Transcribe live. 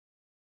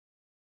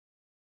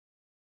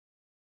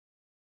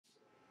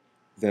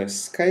The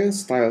Scale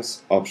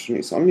Styles option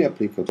is only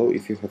applicable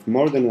if you have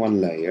more than one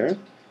layer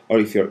or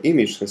if your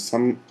image has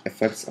some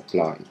effects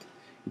applied.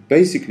 It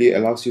basically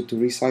allows you to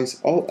resize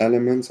all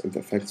elements and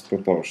effects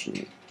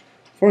proportionally.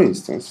 For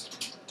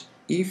instance,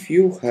 if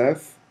you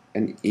have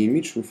an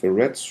image with a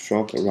red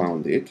stroke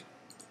around it,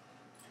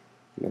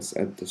 let's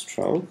add the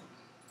stroke,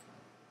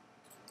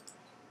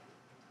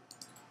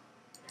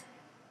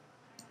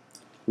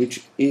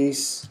 which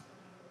is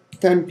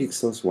 10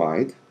 pixels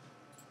wide,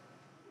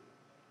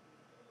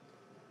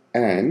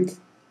 and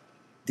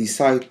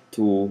decide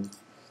to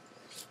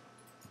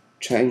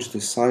change the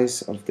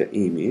size of the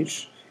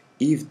image,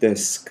 if the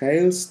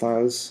Scale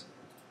Styles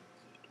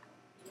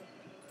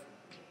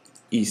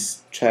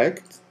is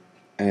checked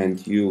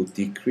and you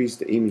decrease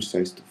the image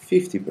size to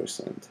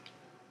 50%,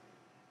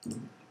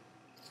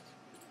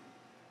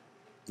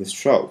 the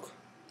stroke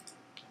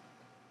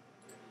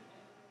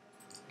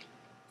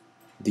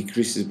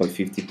decreases by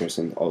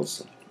 50%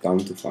 also, down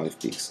to 5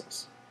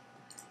 pixels.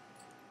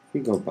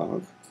 We go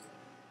back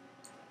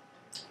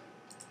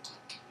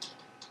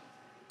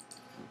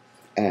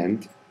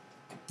and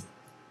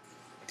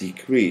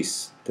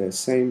decrease the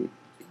same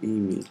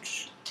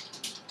image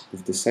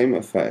with the same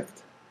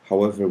effect,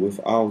 however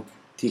without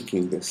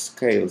ticking the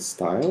Scale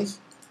Styles.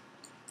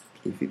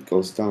 If it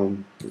goes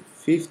down to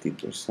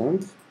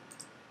 50%,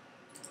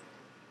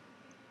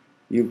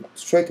 you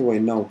straight away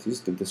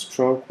notice that the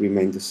stroke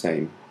remained the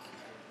same.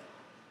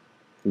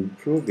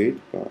 Improve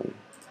it by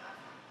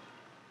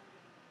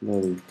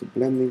going to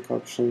blending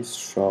options,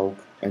 stroke,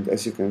 and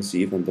as you can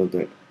see, even though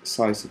the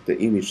size of the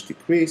image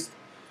decreased,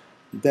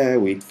 the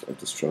width of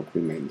the stroke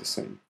remained the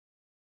same.